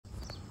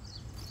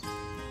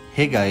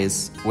Hey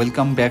guys,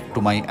 welcome back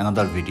to my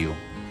another video.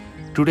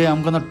 Today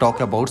I'm gonna talk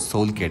about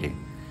Sowl Kere,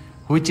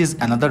 which is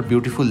another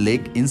beautiful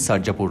lake in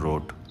Sarjapur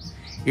Road.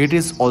 It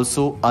is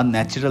also a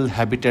natural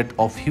habitat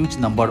of huge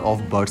number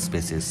of bird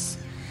species.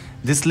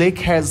 This lake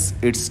has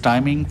its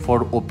timing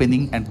for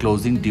opening and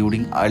closing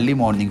during early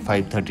morning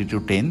 5:30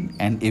 to 10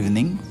 and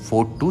evening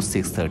 4 to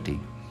 6:30.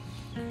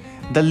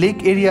 The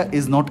lake area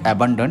is not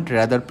abundant,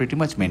 rather pretty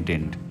much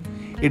maintained.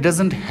 It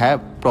doesn't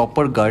have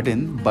proper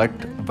garden, but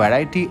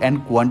variety and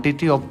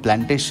quantity of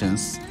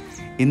plantations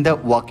in the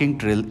walking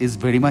trail is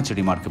very much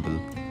remarkable.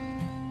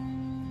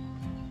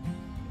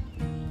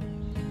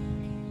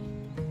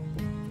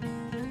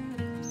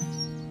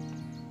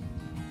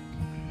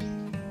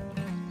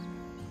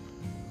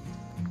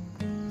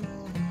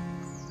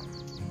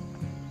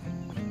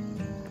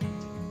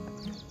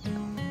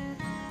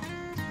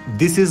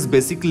 This is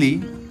basically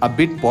a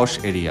bit posh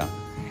area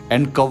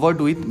and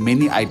covered with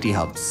many IT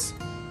hubs.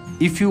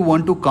 If you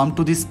want to come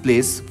to this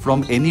place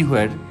from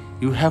anywhere,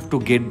 you have to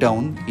get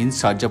down in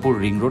Sarjapur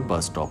Ring Road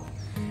bus stop.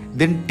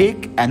 Then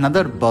take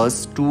another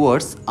bus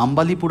towards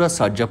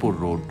Ambalipura-Sarjapur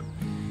road.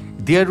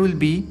 There will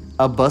be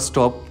a bus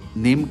stop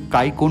named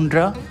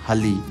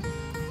Kaikondrahalli,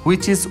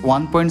 which is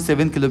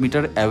 1.7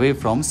 km away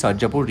from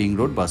Sarjapur Ring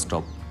Road bus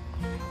stop.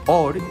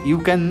 Or you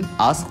can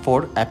ask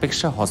for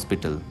Apeksha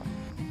hospital.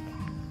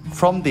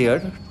 From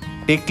there,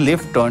 take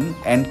left turn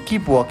and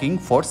keep walking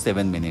for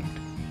 7 minutes.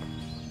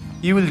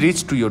 You will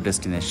reach to your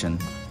destination.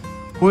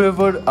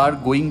 Whoever are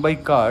going by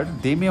car,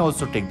 they may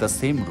also take the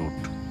same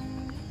route.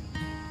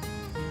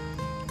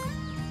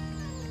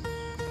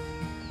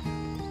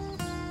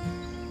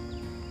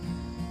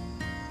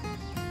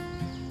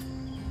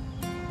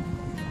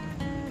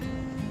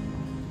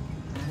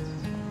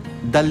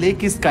 The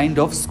lake is kind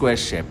of square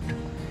shaped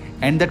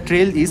and the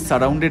trail is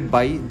surrounded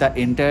by the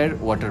entire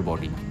water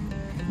body.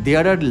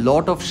 There are a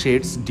lot of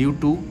shades due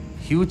to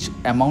huge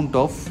amount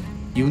of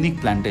unique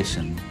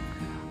plantation.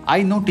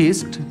 I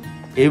noticed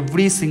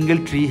every single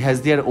tree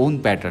has their own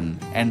pattern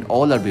and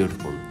all are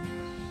beautiful.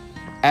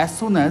 As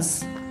soon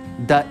as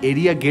the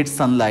area gets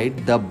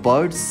sunlight, the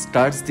birds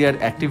starts their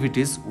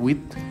activities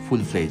with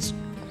full-fledged.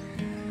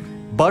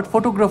 Bird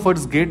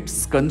photographers get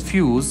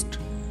confused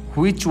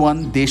which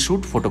one they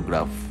should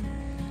photograph.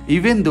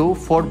 Even though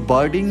for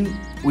birding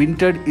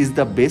winter is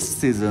the best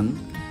season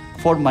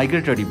for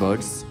migratory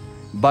birds,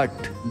 but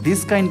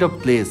this kind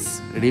of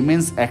place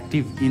remains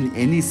active in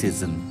any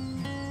season.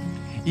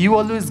 You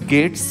always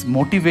get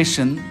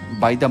motivation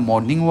by the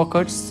morning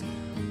walkers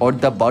or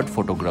the bird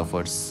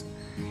photographers.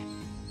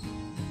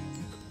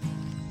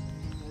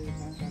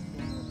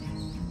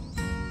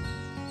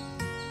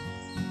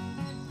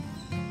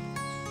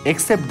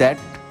 Except that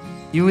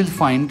you will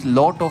find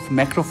lot of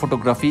macro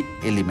photography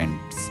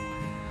elements.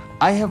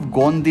 I have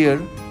gone there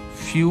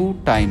few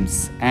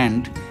times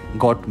and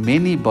got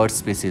many bird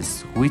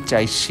species which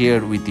I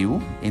share with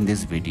you in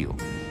this video.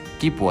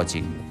 Keep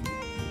watching.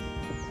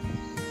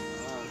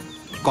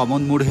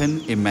 Common mood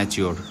hen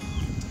immature,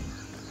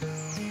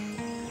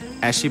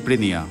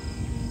 Ashiprinia,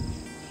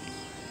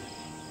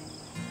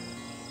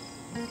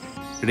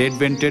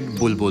 red-vented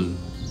bulbul,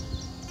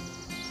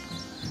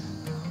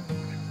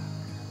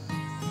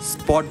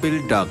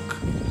 spot-billed duck,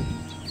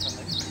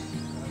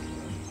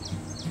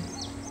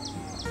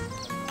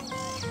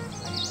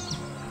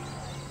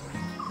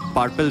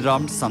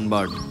 purple-rumped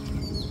sunbird,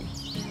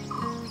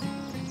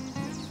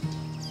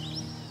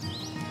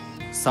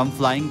 some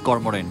flying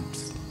cormorants,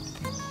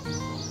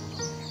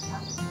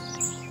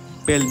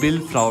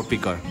 pale-billed flower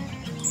picker,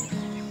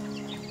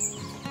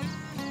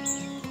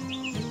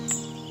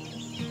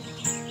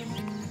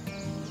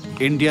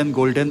 Indian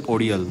golden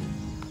oriole,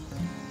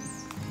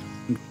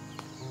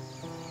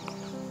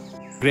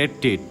 great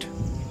tit,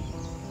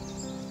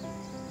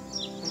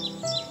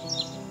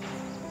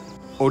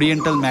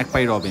 oriental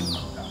magpie robin,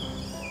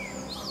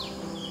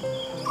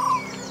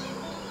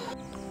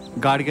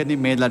 gargani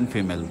male and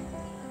female,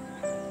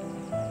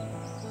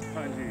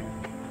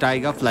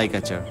 taiga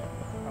flycatcher,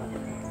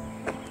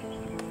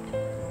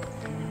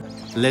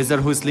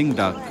 laser whistling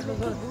duck,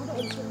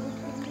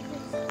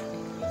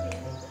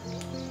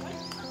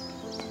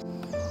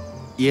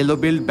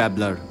 yellow-billed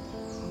babbler,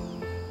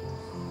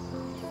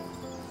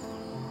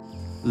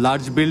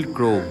 large-billed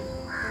crow,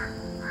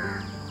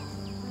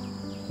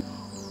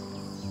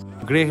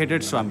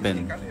 grey-headed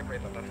swampin,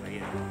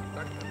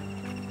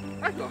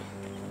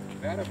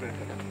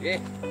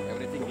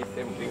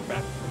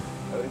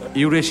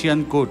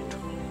 Eurasian coot,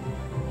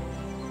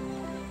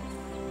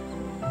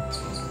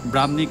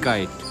 Brahmini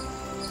kite,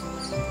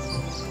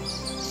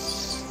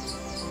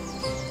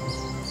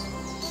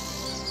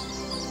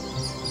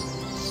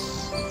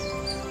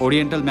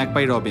 oriental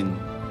magpie robin,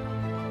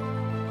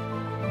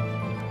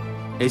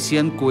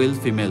 Asian quail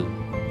female,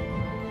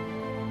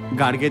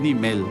 gargani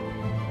male,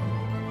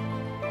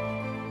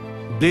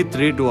 blithe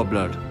red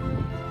warbler,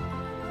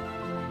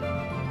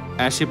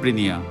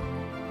 Ashiprinia,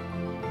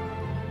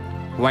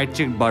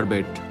 white-cheeked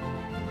barbet,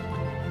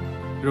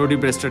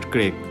 ruddy-breasted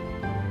crake,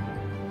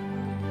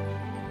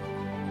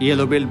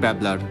 yellow-billed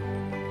babbler,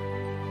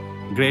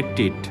 great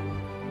tit,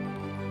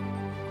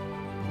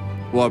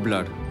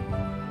 warbler,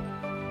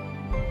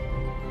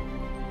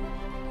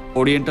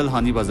 oriental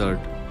honey buzzard,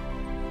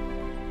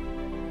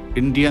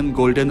 Indian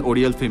golden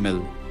oriole female,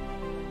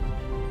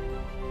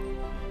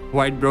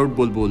 white-browed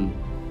bulbul,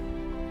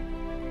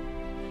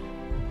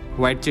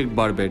 white-cheeked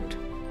barbet,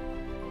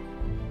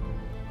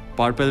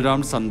 purple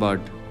round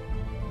sunbird,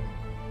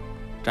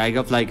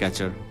 tiger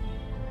flycatcher,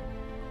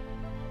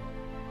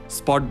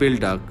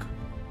 spot-billed duck.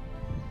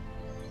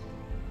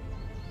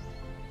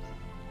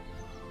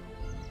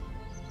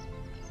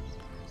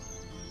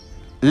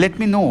 Let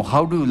me know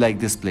how do you like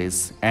this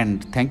place,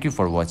 and thank you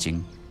for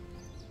watching.